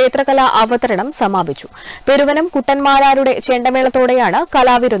ക്ഷേത്രകലാ അവതരണം സമാപിച്ചു. പെരുവനം കുട്ടന്മാരാരുടെ ചെണ്ടമേളത്തോടെയാണ്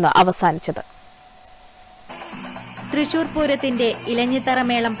കലാവിരുന്ന് അവസാനിച്ചത്. തൃശൂർ പൂരത്തിന്റെ ഇലഞ്ഞിത്തറ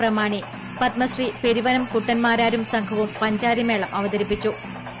മേളം പ്രമാണി പത്മശ്രീ പെരുവനം കുട്ടന്മാരാരും സംഘവും പഞ്ചാരിമേളം അവതരിപ്പിച്ചു.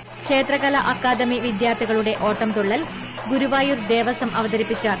 ക്ഷേത്രകലാ അക്കാദമി വിദ്യാർത്ഥികളുടെ ഓട്ടംതുള്ളൽ, ഗുരുവായൂർ ദേവസ്വം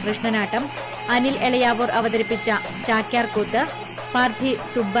അവതരിപ്പിച്ച കൃഷ്ണനാട്ടം, അനിൽ എളയാവൂർ അവതരിപ്പിച്ച ചാക്യാർകൂത്ത്, പാർത്ഥി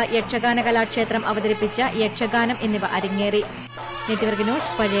സുബ്ബ യക്ഷഗാന കലാക്ഷേത്രം അവതരിപ്പിച്ച യക്ഷഗാനം എന്നിവ അരങ്ങേറി. Network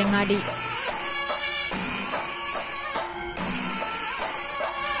news, Pazhayangadi.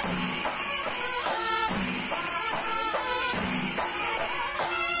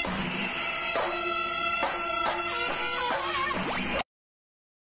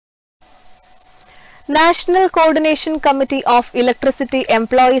 National coordination committee of electricity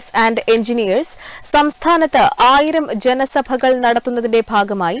employees and engineers സംസ്ഥാനത്ത് 1000 ജനസഭകൾ നടത്തുന്നതിന്റെ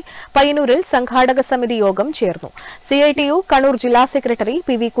ഭാഗമായി പയ്യന്നൂരിൽ സംഘാടക സമിതി യോഗം ചേർന്നു. CITU കണ്ണൂർ ജില്ലാ സെക്രട്ടറി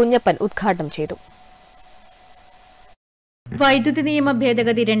PV കുഞ്ഞപ്പൻ ഉദ്ഘാടനം ചെയ്തു. വൈദ്യുതി നിയമ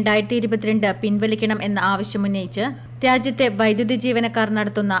ഭേദഗതി 2022 പിൻവലിക്കണം എന്ന ആവശ്യമുന്നയിച്ച് രാജ്യത്തെ വൈദ്യുതി ജീവനക്കാർ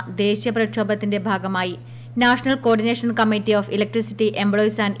നടത്തുന്ന ദേശീയ പ്രക്ഷോഭത്തിന്റെ ഭാഗമായി national coordination committee of electricity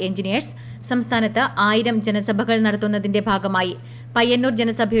employees and engineers സംസ്ഥാനത്ത് 1000 ജനസഭകൾ നടത്തുന്നതിന്റെ ഭാഗമായി പയ്യന്നൂർ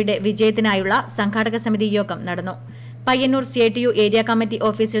ജനസഭയുടെ വിജയത്തിനായുള്ള സംഘാടക സമിതി യോഗം നടന്നു. പയ്യന്നൂർ CITU ഏരിയ കമ്മിറ്റി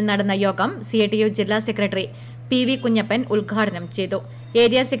ഓഫീസിൽ നടന്ന യോഗം CITU ജില്ലാ സെക്രട്ടറി PV കുഞ്ഞപ്പൻ ഉദ്ഘാടനം ചെയ്തു.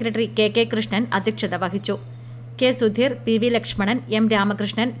 ഏരിയ സെക്രട്ടറി KK കൃഷ്ണൻ അധ്യക്ഷത വഹിച്ചു. K Sudheer, PV Lakshmanan, M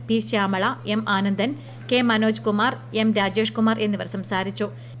Ramakrishnan, P Shyamala, M Anandan, K Manoj Kumar, M Rajesh Kumar എന്നിവർ സംസാരിച്ചു.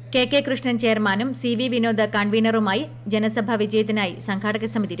 KK കൃഷ്ണൻ ചെയർമാനും CV വിനോദ് കൺവീനറുമായി ജനസഭ വിജയത്തിനായി സംഘാടക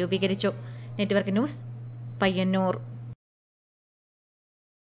സമിതി രൂപീകരിച്ചു. Network news, Payyanur.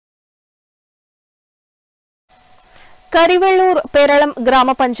 കരിവെള്ളൂർ പെരളം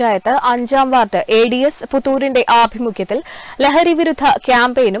ഗ്രാമപഞ്ചായത്ത് 5ാം വാർഡ് ADS പുത്തൂരിന്റെ ആഭിമുഖ്യത്തിൽ ലഹരിവിരുദ്ധ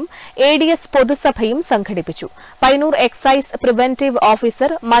ക്യാമ്പയിനും ADS പൊതുസഭയും സംഘടിപ്പിച്ചു. Payyanur excise preventive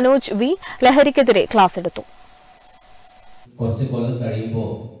officer Manoj V ലഹരിക്കെതിരെ ക്ലാസ് എടുത്തു. കുറച്ച് കൊല്ലം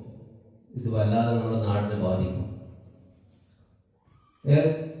കഴിയുമ്പോൾ ഇത് വല്ലാതെ നമ്മുടെ നാടിനെ ബാധിക്കും.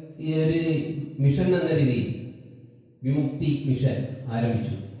 ഈ ഒരു മിഷൻ എന്ന രീതിയിൽ വിമുക്തി മിഷൻ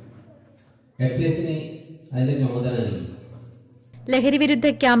ആരംഭിച്ചു. എക്സൈസിന് അതിന്റെ ചുമതല നൽകി. ലഹരിവിരുദ്ധ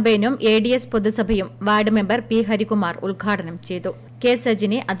ക്യാമ്പയിനും ADS പൊതുസഭയും ward member P Harikumar ഉദ്ഘാടനം ചെയ്തു. K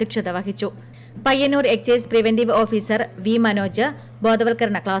സജിനി അധ്യക്ഷത വഹിച്ചു. Payyanur excise preventive officer V Manoj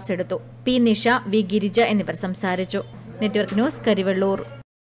ബോധവൽക്കരണ ക്ലാസ് എടുത്തു. P നിഷ, V ഗിരിജ എന്നിവർ സംസാരിച്ചു. Network news, Karivellur.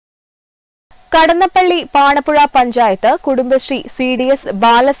 Kadannappally Panapuzha panchayat Kudumbashree CDS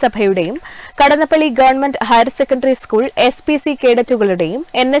ബാലസഭയുടെയും Kadannappally government higher secondary school SPC കേഡറ്റുകളുടെയും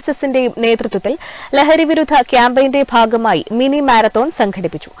NSSന്റെയും നേതൃത്വത്തിൽ ലഹരിവിരുദ്ധ ക്യാമ്പയിന്റെ ഭാഗമായി മിനി മാരത്തോൺ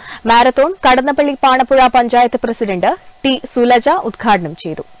സംഘടിപ്പിച്ചു. Marathon Kadannappally Panapuzha panchayat president T Sulaja ഉദ്ഘാടനം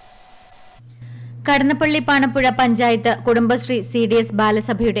ചെയ്തു. Kadannappally Panapuzha panchayat Kudumbashree CDS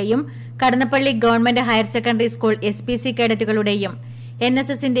ബാലസഭയുടെയും Kadannappally government higher secondary school SPC കേഡറ്റുകളുടെയും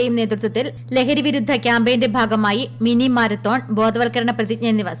NSSന്റെയും നേതൃത്വത്തിൽ ലഹരിവിരുദ്ധ ക്യാമ്പയിന്റെ ഭാഗമായി മിനി മാരത്തോൺ, ബോധവൽക്കരണ പ്രതിജ്ഞ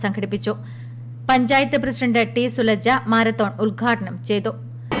എന്നിവ സംഘടിപ്പിച്ചു. Panchayat president T Sulaja marathon ഉദ്ഘാടനം ചെയ്തു.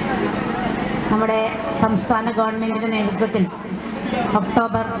 നമ്മുടെ സംസ്ഥാന ഗവൺമെന്റിന്റെ നേതൃത്വത്തിൽ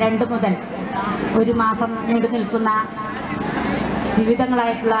ഒക്ടോബർ 2 മുതൽ ഒരു മാസം നീണ്ടു നിൽക്കുന്ന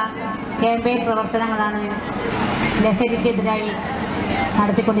വിവിധങ്ങളായിട്ടുള്ള ക്യാമ്പയിൻ പ്രവർത്തനങ്ങളാണ് ലഹരിക്കെതിരായി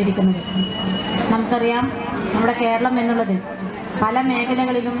നടത്തിക്കൊണ്ടിരിക്കുന്നത്. നമുക്കറിയാം, നമ്മുടെ കേരളം എന്നുള്ളത് പല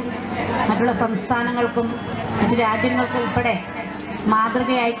മേഖലകളിലും മറ്റുള്ള സംസ്ഥാനങ്ങൾക്കും മറ്റു രാജ്യങ്ങൾക്കും ഉൾപ്പെടെ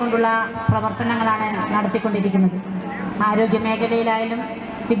മാതൃകയായിക്കൊണ്ടുള്ള പ്രവർത്തനങ്ങളാണ് നടത്തിക്കൊണ്ടിരിക്കുന്നത്. ആരോഗ്യ മേഖലയിലായാലും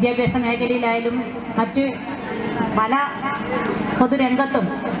വിദ്യാഭ്യാസ മേഖലയിലായാലും മറ്റ് പല പൊതുരംഗത്തും.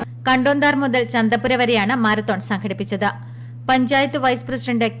 കണ്ടോന്താർ മുതൽ ചന്തപ്പുര വരെയാണ് മാരത്തോൺ സംഘടിപ്പിച്ചത്. Panchayat vice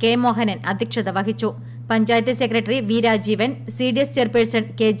president K Mohanan അധ്യക്ഷത വഹിച്ചു. Panchayat secretary V Rajeevan, CDS chairperson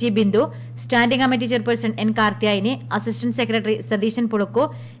KG Bindu, standing committee chairperson N Karthiyayini, assistant secretary Satheesan Pulukku,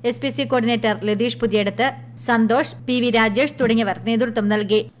 SPC coordinator Latheesh Puthiyadath, Santhosh, PV Rajesh തുടങ്ങിയവർ നേതൃത്വം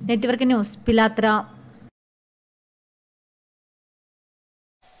നൽകി. നെറ്റ്വർക്ക് ന്യൂസ്, പിലാത്ര.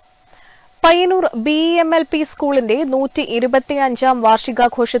 പയ്യന്നൂർ BEMLP സ്കൂളിന്റെ 125ാം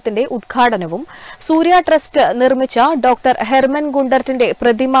വാർഷികാഘോഷത്തിന്റെ ഉദ്ഘാടനവും സൂര്യ ട്രസ്റ്റ് നിർമ്മിച്ച ഡോക്ടർ ഹെർമൻ ഗുണ്ടർട്ടിന്റെ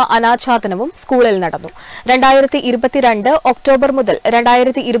പ്രതിമ അനാച്ഛാദനവും സ്കൂളിൽ നടന്നു. 2022 ഒക്ടോബർ മുതൽ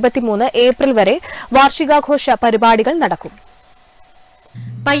 2023 ഏപ്രിൽ വരെ വാർഷികാഘോഷ പരിപാടികൾ നടക്കും.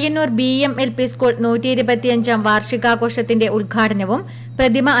 പയ്യന്നൂർ BEMLP സ്കൂൾ 125ാം വാർഷികാഘോഷത്തിന്റെ ഉദ്ഘാടനവും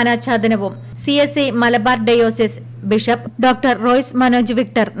പ്രതിമ അനാച്ഛാദനവും CSI Malabar diocese bishop doctor Royce Manoj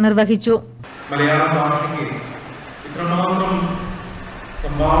Victor നിർവഹിച്ചു. മലയാള ഭാഷയ്ക്ക് ഇത്രമാത്രം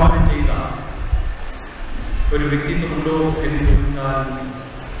സംഭാവന ചെയ്ത ഒരു വ്യക്തിത്വമുണ്ടോ എന്ന് ചോദിച്ചാൽ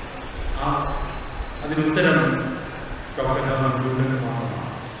അതിനുത്തരം ഡോക്ടർ മാത്രമാണ്.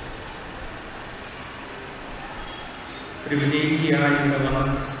 ഒരു വിദേശിയായിട്ടുള്ള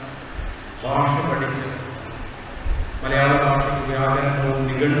ഭാഷ പഠിച്ച് മലയാള ഭാഷയ്ക്ക് വ്യാകരണവും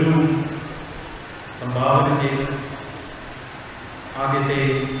നിഘണ്ടുവും സംഭാവന ചെയ്ത് ആദ്യത്തെ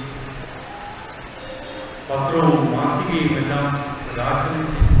പത്രവും മാസികയും എല്ലാം പ്രകാശനം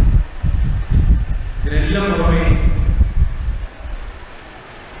ചെയ്തു. ഇതിനെല്ലാം പുറമെ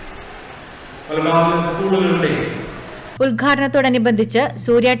പല സ്കൂളുകളുടെ ഉദ്ഘാടനത്തോടനുബന്ധിച്ച്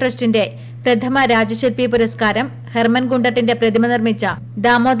സൂര്യ ട്രസ്റ്റിന്റെ പ്രഥമ രാജശില്പി പുരസ്കാരം ഹെർമൻ ഗുണ്ടട്ടിന്റെ പ്രതിമ നിർമ്മിച്ച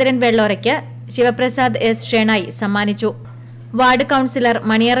ദാമോദരൻ വെള്ളോറയ്ക്ക് ശിവപ്രസാദ് S. ഷേണായി സമ്മാനിച്ചു. വാർഡ് കൌൺസിലർ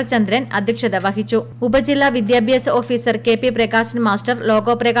മണിയറ ചന്ദ്രൻ അധ്യക്ഷത വഹിച്ചു. ഉപജില്ലാ വിദ്യാഭ്യാസ officer KP Prakashan master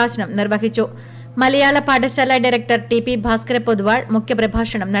logo പ്രകാശനം നിർവഹിച്ചു. മലയാള പാഠശാല ഡയറക്ടർ TP ഭാസ്കര പൊതുവാൾ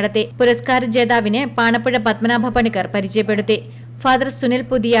മുഖ്യപ്രഭാഷണം നടത്തി. പുരസ്കാര ജേതാവിനെ പാണപ്പുഴ പത്മനാഭ പണിക്കർ പരിചയപ്പെടുത്തി. Father Sunil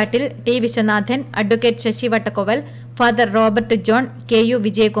Puthiyattil, T. Viswanathan, advocate Sasi Vattakkoval, father Robert John, KU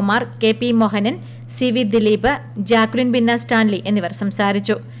Vijayakumar, KP Mohanan, CV Dileep, Jacqueline Binna Stanley എന്നിവർ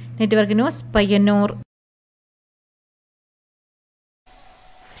സംസാരിച്ചു. Network news Payyanur.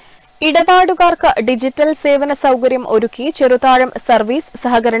 ഇടപാടുകാർക്ക് ഡിജിറ്റൽ സേവന സൌകര്യം ഒരുക്കി ചെറുതാഴം സർവീസ്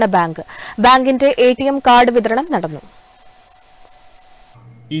സഹകരണ ബാങ്ക്. ബാങ്കിന്റെ ATM കാർഡ് വിതരണം നടന്നു.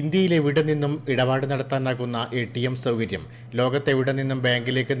 ഇന്ത്യയിൽ എവിടെ നിന്നും ഇടപാട് നടത്താനാകുന്ന ATM സൗകര്യം, ലോകത്തെവിടെ നിന്നും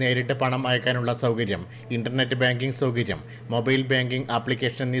ബാങ്കിലേക്ക് നേരിട്ട് പണം അയക്കാനുള്ള സൗകര്യം, ഇന്റർനെറ്റ് ബാങ്കിംഗ് സൗകര്യം, മൊബൈൽ ബാങ്കിംഗ്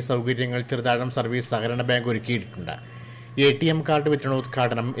ആപ്ലിക്കേഷൻ എന്നീ സൗകര്യങ്ങൾ ചെറുതാഴം സർവീസ് സഹകരണ ബാങ്ക് ഒരുക്കിയിട്ടുണ്ട്. ATM കാർഡ്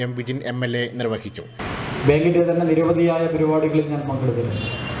വിതരണോദ്ഘാടനം M. വിജിൻ MLA നിർവഹിച്ചു. ബാങ്കിൻ്റെ തന്നെ നിരവധിയായ പരിപാടികളിൽ ഞാൻ പങ്കെടുത്തിട്ടുണ്ട്.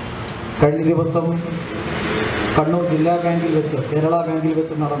 കഴിഞ്ഞ ദിവസം കണ്ണൂർ ജില്ലാ ബാങ്കിൽ വെച്ച്, കേരള ബാങ്കിൽ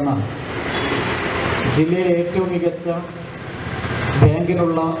വെച്ച് നടന്ന ജില്ലയിലെ ഏറ്റവും മികച്ച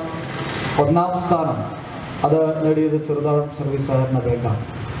ബാങ്കിനുള്ള 1ാം സ്ഥാനം അത് നേടിയത് ചെറുതാഴം സർവീസ് സഹകരണ ബാങ്കാണ്.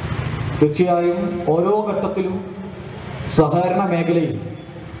 തീർച്ചയായും ഓരോ ഘട്ടത്തിലും സഹകരണ മേഖലയിൽ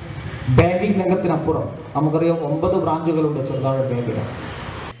ബാങ്കിംഗ് രംഗത്തിനപ്പുറം നമുക്കറിയാം 9 ബ്രാഞ്ചുകളുണ്ട് ചെറുതാഴം ബാങ്കിന്.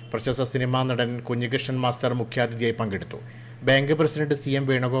 പ്രശസ്ത സിനിമാ നടൻ കുഞ്ഞികൃഷ്ണൻ മാസ്റ്റർ മുഖ്യാതിഥിയായി പങ്കെടുത്തു. ബാങ്ക് പ്രസിഡന്റ് CM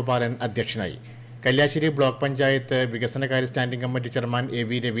വേണുഗോപാലൻ അധ്യക്ഷനായി. കല്യാശ്ശേരി ബ്ലോക്ക് പഞ്ചായത്ത് വികസനകാര്യ standing committee chairman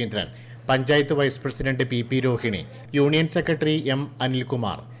AV Raveendran, panchayat vice president PP Rohini, union secretary M.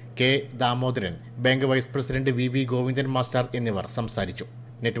 Anilkumar, K. Damodaran, bank vice president VV Govindan master എന്നിവർ സംസാരിച്ചു.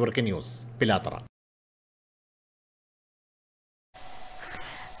 Network news Pilathara.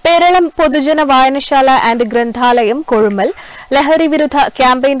 പേരളം പൊതുജന വായനശാല ആൻഡ് ഗ്രന്ഥാലയം കൊഴുമൽ ലഹരി വിരുദ്ധ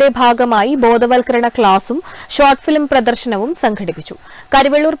ക്യാമ്പയിന്റെ ഭാഗമായി ബോധവൽക്കരണ ക്ലാസും ഷോർട്ട് ഫിലിം പ്രദർശനവും സംഘടിപ്പിച്ചു.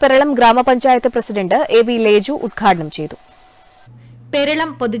 കരിവെള്ളൂർ പേരളം ഗ്രാമപഞ്ചായത്ത് പ്രസിഡന്റ് AV ലേജു ഉദ്ഘാടനം ചെയ്തു. പേരളം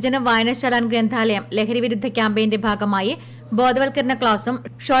പൊതുജന വായനശാല ഗ്രന്ഥാലയം ലഹരി വിരുദ്ധ ക്യാമ്പയിന്റെ ഭാഗമായി ബോധവൽക്കരണ ക്ലാസും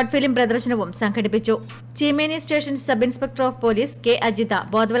ഷോർട്ട് ഫിലിം പ്രദർശനവും സംഘടിപ്പിച്ചു. Cheemeni station sub inspector of police K. Ajitha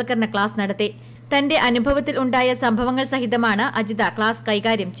ബോധവൽക്കരണ ക്ലാസ് നടത്തി. തന്റെ അനുഭവത്തിൽ ഉണ്ടായ സംഭവങ്ങൾ സഹിതമാണ് അജിത ക്ലാസ്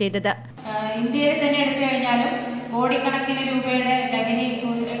കൈകാര്യം ചെയ്തത്. ഇന്ത്യയിൽ തന്നെ എടുത്തു കഴിഞ്ഞാലും കോടിക്കണക്കിന് രൂപയുടെ ലഹരി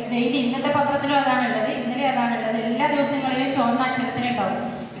ഡെയിലി, ഇന്നത്തെ പത്രത്തിലും അതാണുള്ളത്, ഇന്നലെ അതാണുള്ളത്, എല്ലാ ദിവസങ്ങളിലും ചുവന്ന അക്ഷരത്തിനുണ്ടാവും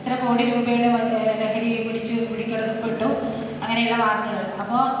ഇത്ര കോടി രൂപയുടെ ലഹരി പിടിച്ചെടുക്കപ്പെട്ടു, അങ്ങനെയുള്ള വാർത്തകൾ.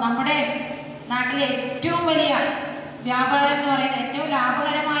 അപ്പോൾ നമ്മുടെ നാട്ടിലെ ഏറ്റവും വലിയ വ്യാപാരം എന്ന് പറയുന്നത്, ഏറ്റവും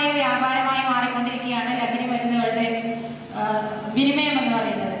ലാഭകരമായ വ്യാപാരമായി മാറിക്കൊണ്ടിരിക്കുകയാണ് ലഹരി മരുന്നുകളുടെ വിനിമയം എന്ന്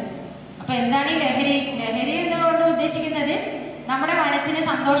പറയുന്നത്. അപ്പൊ എന്താണ് ഈ ലഹരി? ലഹരി എന്നുകൊണ്ട് ഉദ്ദേശിക്കുന്നത് നമ്മുടെ മനസ്സിന്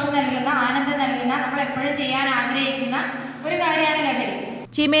സന്തോഷം നൽകുന്ന, ആനന്ദം നൽകുന്ന, നമ്മൾ എപ്പോഴും ചെയ്യാൻ ആഗ്രഹിക്കുന്ന ഒരു കാര്യമാണ് ലഹരി.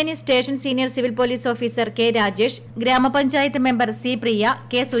 Cheemeni station senior civil police officer K. Rajesh, ഗ്രാമപഞ്ചായത്ത് മെമ്പർ C. പ്രിയ,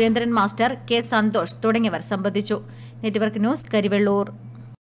 K. Surendran master, K. Santhosh തുടങ്ങിയവർ സംബന്ധിച്ചു. Network news Karivellur.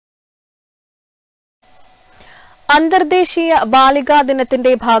 അന്തർദേശീയ ബാലികാ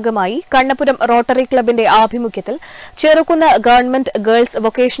ദിനത്തിന്റെ ഭാഗമായി കണ്ണപുരം റോട്ടറി ക്ലബിന്റെ ആഭിമുഖ്യത്തിൽ Cherukunnu government girls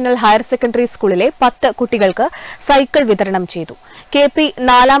vocational higher secondary സ്കൂളിലെ 10 കുട്ടികൾക്ക് സൈക്കിൾ വിതരണം ചെയ്തു. KP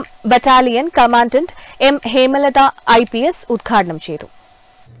 4ാം battalion commandant M. Hemalatha IPS ഉദ്ഘാടനം ചെയ്തു.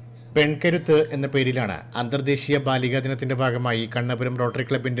 പെൺകരുത്ത് എന്ന പേരിലാണ് അന്തർദേശീയ ബാലികാ ദിനത്തിന്റെ ഭാഗമായി കണ്ണപുരം റോട്ടറി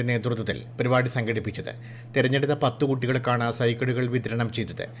ക്ലബിന്റെ നേതൃത്വത്തിൽ പരിപാടി സംഘടിപ്പിച്ചത്. തിരഞ്ഞെടുത്ത 10 കുട്ടികൾക്കാണ് സൈക്കിളുകൾ വിതരണം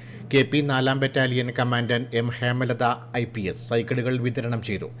ചെയ്തത്. KP 4ാം battalion commandant M Hemalatha IPS സൈക്കിളുകൾ വിതരണം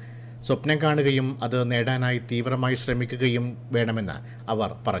ചെയ്തു. സ്വപ്നം കാണുകയും അത് നേടാനായി തീവ്രമായി ശ്രമിക്കുകയും വേണമെന്ന്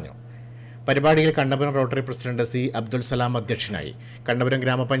അവർ പറഞ്ഞു. പരിപാടിയിൽ Kannapuram rotary president C Abdul Salam അധ്യക്ഷനായി. കണ്ണപുരം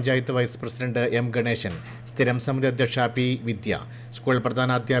ഗ്രാമപഞ്ചായത്ത് വൈസ് പ്രസിഡന്റ് M ഗണേശൻ, സ്ഥിരം സമിതി അധ്യക്ഷ P വിദ്യ, school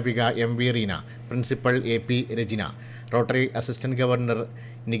പ്രധാനാധ്യാപിക MV Reena, principal AP Rajina, rotary assistant governor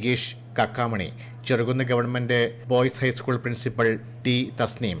Nikesh കക്കാമണി, Cherukunnu government boys high school principal T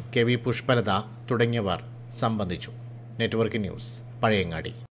Tasneem, KV Pushpalatha തുടങ്ങിയവർ സംബന്ധിച്ചു. Network news,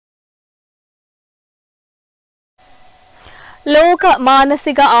 Pazhayangadi. ലോക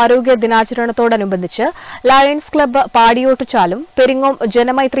മാനസിക ആരോഗ്യ ദിനാചരണത്തോടനുബന്ധിച്ച് ലയൺസ് ക്ലബ്ബ് പാടിയോട്ടുചാലും പെരിങ്ങോം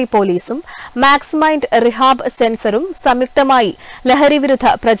ജനമൈത്രി പോലീസും മാക്സ് മൈൻഡ് റിഹാബ് സെന്ററും സംയുക്തമായി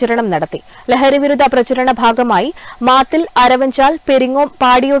ലഹരിവിരുദ്ധ പ്രചരണം നടത്തി. ലഹരിവിരുദ്ധ പ്രചരണ ഭാഗമായി മാത്തിൽ, അരവഞ്ചാൽ, പെരിങ്ങോം,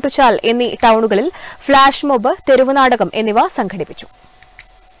 പാടിയോട്ടുചാൽ എന്നീ ടൌണുകളിൽ ഫ്ളാഷ് മോബ്, തെരുവുനാടകം എന്നിവ സംഘടിപ്പിച്ചു.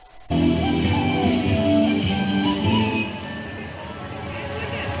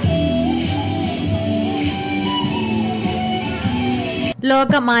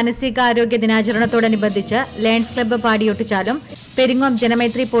 ലോക മാനസികാരോഗ്യ ദിനാചരണത്തോടനുബന്ധിച്ച് ലയൺസ് ക്ലബ്ബ് പാടിയൊട്ടിച്ചാലും പെരിങ്ങോം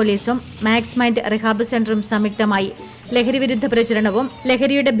ജനമൈത്രി പോലീസും മാക്സ് മൈൻഡ് റിഹാബ് സെന്ററും സംയുക്തമായി ലഹരിവിരുദ്ധ പ്രചരണവും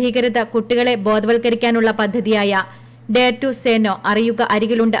ലഹരിയുടെ ഭീകരത കുട്ടികളെ ബോധവൽക്കരിക്കാനുള്ള പദ്ധതിയായ ഡെയർ ടു സേ നോ, അറിയുക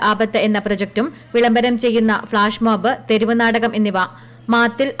അരികിലുണ്ട് ആപത്ത് എന്ന പ്രൊജക്ടും വിളംബരം ചെയ്യുന്ന ഫ്ളാഷ് മോബ്, തെരുവുനാടകം എന്നിവ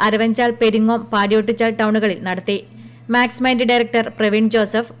മാത്തിൽ, അരവഞ്ചാൽ, പെരിങ്ങോം, പാടിയൊട്ടിച്ചാൽ ടൌണുകളിൽ നടത്തി. Max mind director Praveen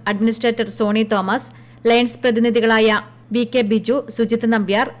Joseph, administrator Sony Thomas, lions പ്രതിനിധികളായ VK Biju, Sujith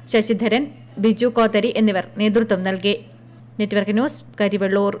Nambiar, Sasidharan, Biju കോത്തരി എന്നിവർ നേതൃത്വം നൽകി. Network news,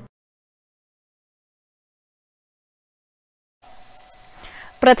 Karivellur.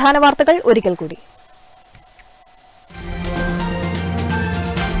 പ്രധാന വാർത്തകൾ ഒരിക്കൽ കൂടി.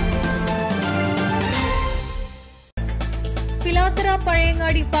 പിലാത്തറ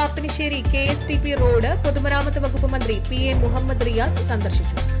പഴയങ്ങാടി പാപ്പിനിശ്ശേരി KSTP റോഡ് പൊതുമരാമത്ത് വകുപ്പ് മന്ത്രി PA മുഹമ്മദ് റിയാസ്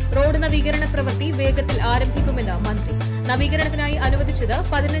സന്ദർശിച്ചു. റോഡ് നവീകരണ പ്രവൃത്തി വേഗത്തിൽ ആരംഭിക്കുമെന്ന് മന്ത്രി. നവീകരണത്തിനായി അനുവദിച്ചത്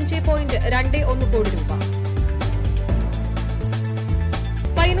 15.21 കോടി രൂപ.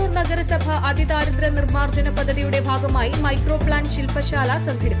 പയ്യന്നൂർ നഗരസഭ അതിദാരിദ്ര്യ നിർമ്മാർജ്ജന പദ്ധതിയുടെ ഭാഗമായി മൈക്രോ പ്ലാൻ ശില്പശാല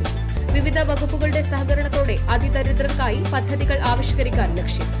സംഘടിപ്പിച്ചു. വിവിധ വകുപ്പുകളുടെ സഹകരണത്തോടെ അതിദരിദ്രർക്കായി പദ്ധതികൾ ആവിഷ്കരിക്കാൻ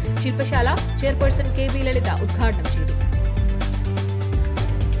ലക്ഷ്യം. ശില്പശാല ചെയർപേഴ്സൺ KV ലളിത ഉദ്ഘാടനം ചെയ്തു.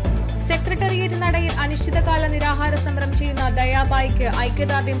 സെക്രട്ടേറിയറ്റ് നടയിൽ അനിശ്ചിതകാല നിരാഹാര സമരം ചെയ്യുന്ന ദയാബായിക്ക്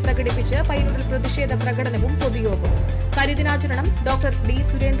ഐക്യദാർഢ്യം പ്രകടിപ്പിച്ച് പയ്യന്നൂരിൽ പ്രതിഷേധ പ്രകടനവും പൊതുയോഗവും. കരിദിനാചരണം ഡോക്ടർ D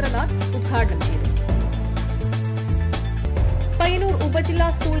സുരേന്ദ്രനാഥ് ഉദ്ഘാടനം ചെയ്തു. പയ്യന്നൂർ ഉപജില്ലാ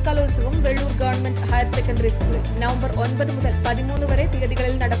സ്കൂൾ കലോത്സവം വെള്ളൂർ ഗവൺമെന്റ് ഹയർ സെക്കൻഡറി സ്കൂളിൽ നവംബർ 9 മുതൽ 13 വരെ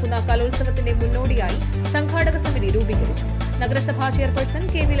തീയതികളിൽ നടക്കുന്ന കലോത്സവത്തിന്റെ മുന്നോടിയായി സംഘാടക സമിതി രൂപീകരിച്ചു. നഗരസഭാ ചെയർപേഴ്സൺ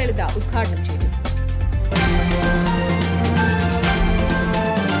KV ലളിത ഉദ്ഘാടനം ചെയ്തു.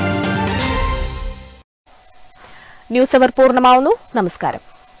 ന്യൂസ് അവർ പൂർണ്ണമാവുന്നു. നമസ്കാരം.